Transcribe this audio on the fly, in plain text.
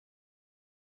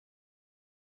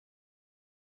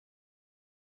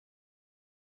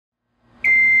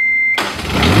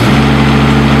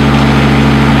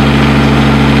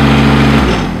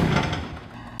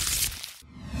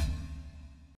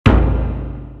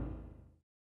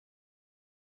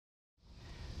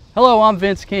Hello, I'm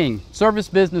Vince King, Service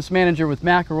Business Manager with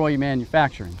McElroy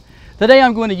Manufacturing. Today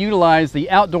I'm going to utilize the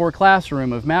outdoor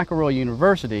classroom of McElroy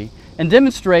University and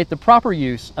demonstrate the proper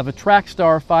use of a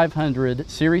TracStar 500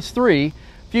 Series 3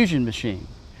 fusion machine.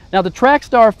 Now the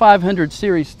TracStar 500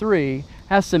 Series 3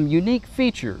 has some unique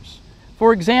features.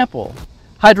 For example,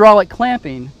 hydraulic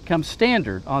clamping comes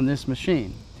standard on this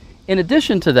machine. In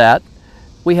addition to that,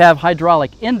 we have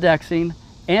hydraulic indexing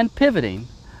and pivoting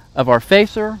of our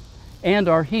facer and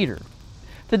our heater.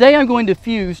 Today I'm going to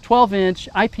fuse 12-inch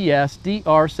IPS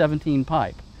DR17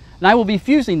 pipe, and I will be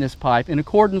fusing this pipe in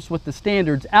accordance with the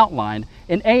standards outlined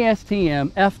in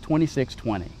ASTM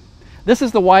F2620. This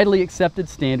is the widely accepted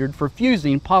standard for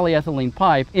fusing polyethylene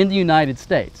pipe in the United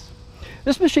States.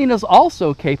 This machine is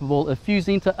also capable of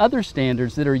fusing to other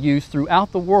standards that are used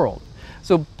throughout the world,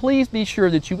 so please be sure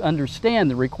that you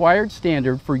understand the required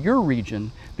standard for your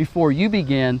region before you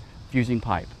begin fusing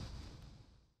pipe.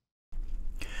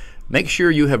 Make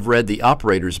sure you have read the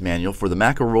operator's manual for the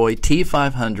McElroy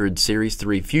T500 Series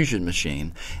 3 fusion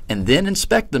machine, and then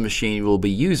inspect the machine you will be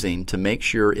using to make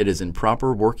sure it is in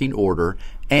proper working order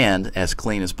and as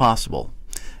clean as possible.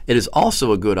 It is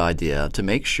also a good idea to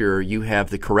make sure you have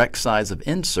the correct size of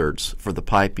inserts for the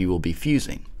pipe you will be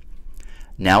fusing.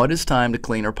 Now it is time to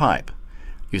clean our pipe.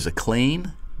 Use a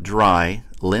clean, dry,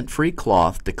 lint-free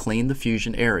cloth to clean the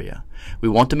fusion area. We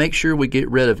want to make sure we get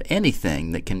rid of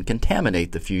anything that can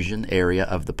contaminate the fusion area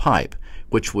of the pipe,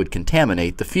 which would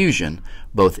contaminate the fusion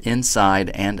both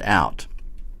inside and out.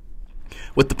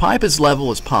 With the pipe as level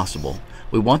as possible,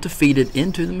 we want to feed it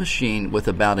into the machine with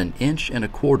about 1.25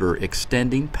 inches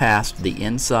extending past the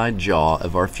inside jaw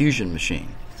of our fusion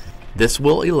machine. This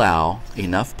will allow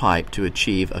enough pipe to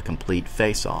achieve a complete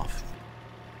face-off.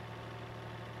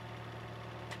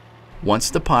 Once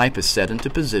the pipe is set into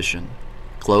position,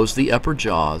 close the upper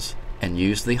jaws and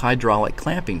use the hydraulic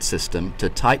clamping system to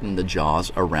tighten the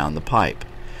jaws around the pipe.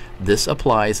 This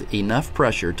applies enough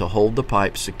pressure to hold the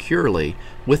pipe securely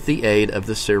with the aid of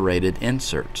the serrated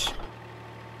inserts.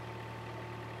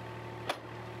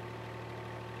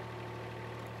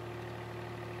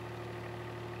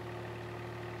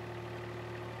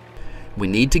 We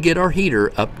need to get our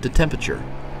heater up to temperature.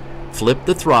 Flip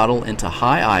the throttle into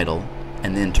high idle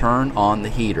and then turn on the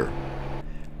heater.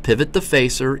 Pivot the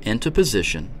facer into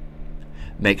position.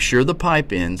 Make sure the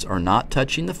pipe ends are not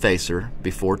touching the facer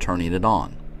before turning it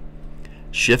on.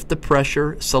 Shift the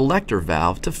pressure selector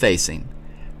valve to facing.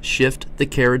 Shift the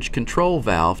carriage control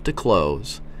valve to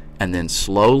close, and then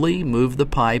slowly move the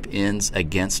pipe ends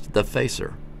against the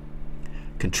facer.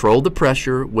 Control the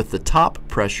pressure with the top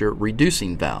pressure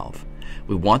reducing valve.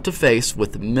 We want to face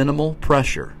with minimal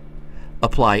pressure.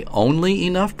 Apply only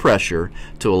enough pressure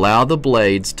to allow the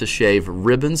blades to shave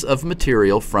ribbons of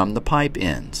material from the pipe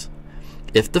ends.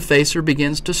 If the facer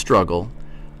begins to struggle,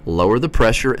 lower the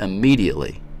pressure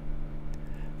immediately.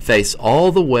 Face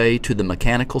all the way to the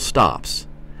mechanical stops.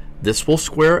 This will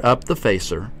square up the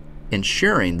facer,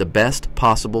 ensuring the best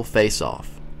possible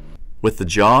face-off. With the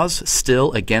jaws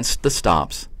still against the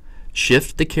stops,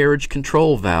 shift the carriage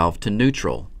control valve to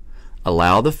neutral.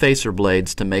 Allow the facer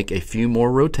blades to make a few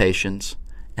more rotations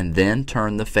and then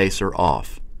turn the facer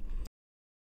off.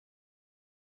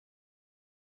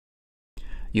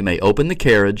 You may open the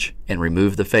carriage and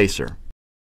remove the facer.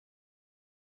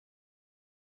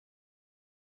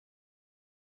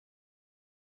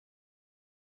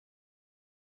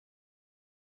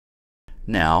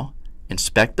 Now,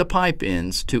 inspect the pipe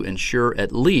ends to ensure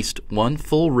at least one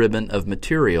full ribbon of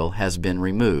material has been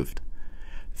removed.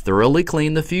 Thoroughly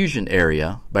clean the fusion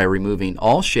area by removing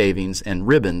all shavings and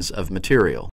ribbons of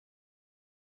material.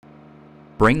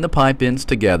 Bring the pipe ends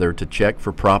together to check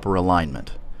for proper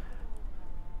alignment.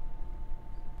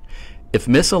 If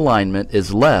misalignment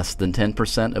is less than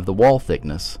 10% of the wall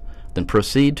thickness, then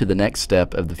proceed to the next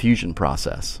step of the fusion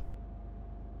process.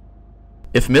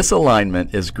 If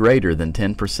misalignment is greater than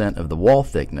 10% of the wall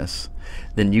thickness,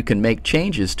 then you can make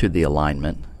changes to the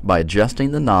alignment by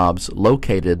adjusting the knobs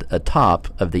located atop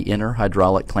of the inner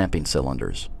hydraulic clamping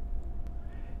cylinders.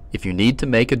 If you need to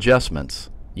make adjustments,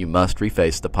 you must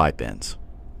reface the pipe ends.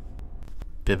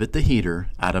 Pivot the heater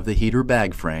out of the heater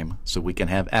bag frame so we can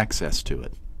have access to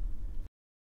it.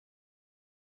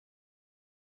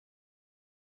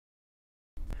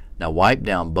 Now wipe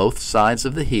down both sides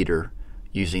of the heater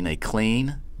using a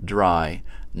clean, dry,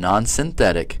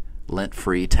 non-synthetic,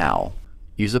 lint-free towel.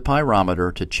 Use a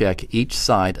pyrometer to check each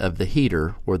side of the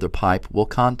heater where the pipe will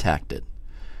contact it.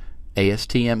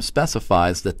 ASTM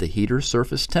specifies that the heater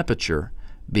surface temperature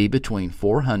be between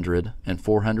 400 and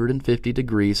 450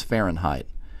 degrees Fahrenheit.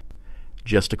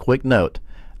 Just a quick note,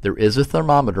 there is a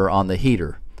thermometer on the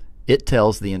heater. It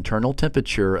tells the internal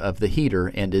temperature of the heater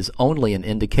and is only an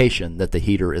indication that the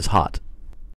heater is hot.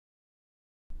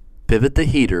 Pivot the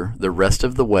heater the rest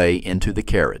of the way into the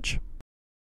carriage.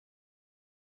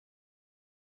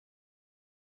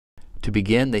 To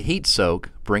begin the heat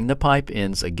soak, bring the pipe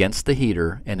ends against the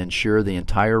heater and ensure the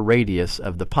entire radius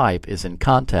of the pipe is in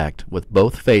contact with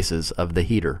both faces of the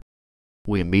heater.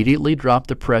 We immediately drop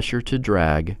the pressure to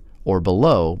drag or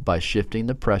below by shifting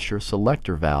the pressure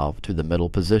selector valve to the middle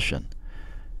position.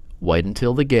 Wait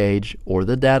until the gauge or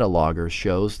the data logger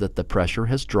shows that the pressure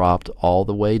has dropped all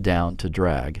the way down to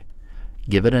drag.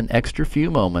 Give it an extra few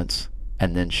moments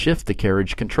and then shift the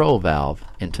carriage control valve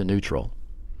into neutral.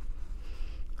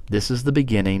 This is the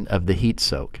beginning of the heat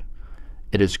soak.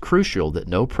 It is crucial that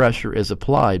no pressure is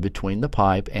applied between the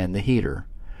pipe and the heater.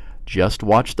 Just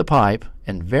watch the pipe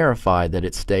and verify that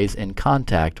it stays in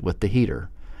contact with the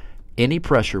heater. Any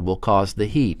pressure will cause the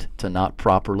heat to not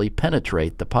properly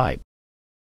penetrate the pipe.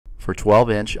 For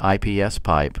 12-inch IPS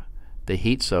pipe, the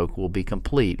heat soak will be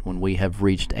complete when we have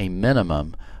reached a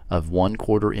minimum of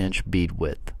 1/4 inch bead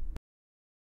width.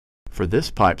 For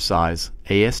this pipe size,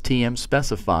 ASTM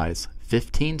specifies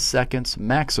 15 seconds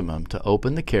maximum to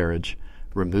open the carriage,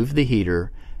 remove the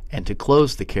heater, and to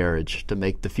close the carriage to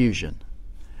make the fusion.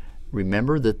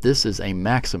 Remember that this is a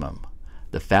maximum.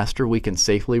 The faster we can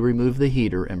safely remove the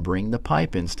heater and bring the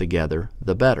pipe ends together,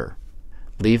 the better.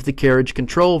 Leave the carriage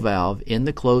control valve in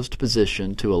the closed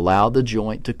position to allow the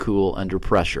joint to cool under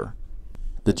pressure.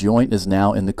 The joint is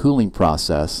now in the cooling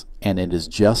process, and it is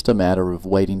just a matter of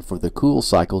waiting for the cool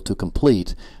cycle to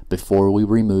complete before we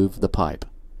remove the pipe.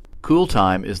 Cool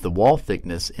time is the wall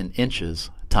thickness in inches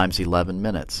times 11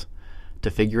 minutes.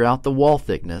 To figure out the wall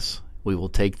thickness, we will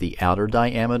take the outer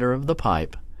diameter of the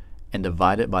pipe and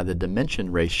divide it by the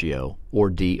dimension ratio, or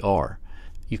DR.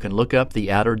 You can look up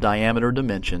the outer diameter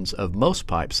dimensions of most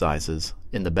pipe sizes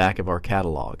in the back of our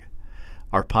catalog.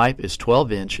 Our pipe is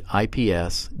 12-inch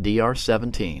IPS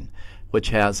DR17,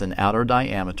 which has an outer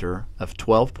diameter of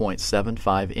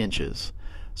 12.75 inches.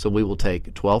 So we will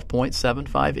take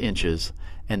 12.75 inches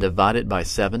and divide it by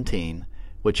 17,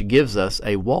 which gives us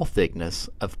a wall thickness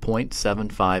of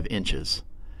 0.75 inches.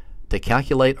 To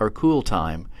calculate our cool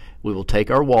time, we will take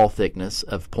our wall thickness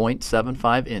of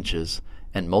 0.75 inches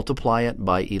and multiply it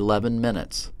by 11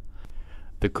 minutes.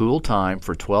 The cool time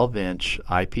for 12-inch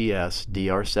IPS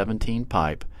DR17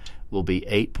 pipe will be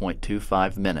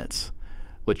 8.25 minutes,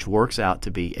 which works out to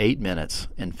be 8 minutes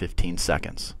and 15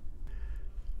 seconds.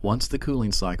 Once the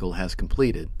cooling cycle has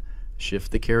completed,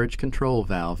 shift the carriage control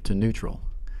valve to neutral,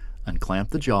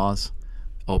 unclamp the jaws,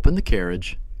 open the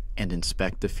carriage, and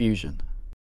inspect the fusion.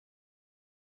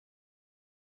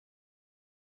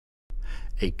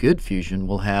 A good fusion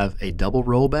will have a double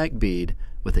rollback bead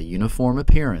with a uniform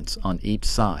appearance on each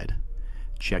side.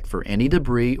 Check for any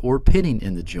debris or pitting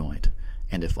in the joint,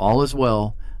 and if all is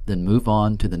well, then move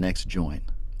on to the next joint.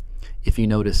 If you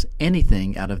notice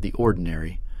anything out of the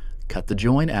ordinary, cut the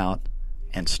joint out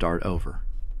and start over.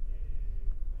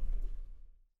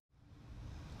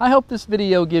 I hope this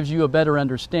video gives you a better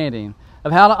understanding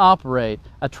of how to operate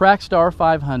a TracStar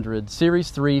 500 Series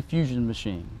 3 fusion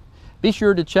machine. Be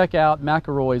sure to check out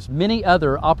McElroy's many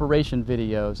other operation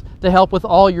videos to help with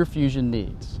all your fusion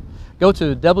needs. Go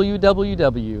to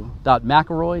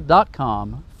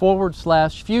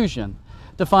www.mcelroy.com/fusion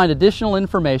to find additional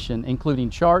information, including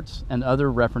charts and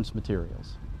other reference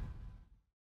materials.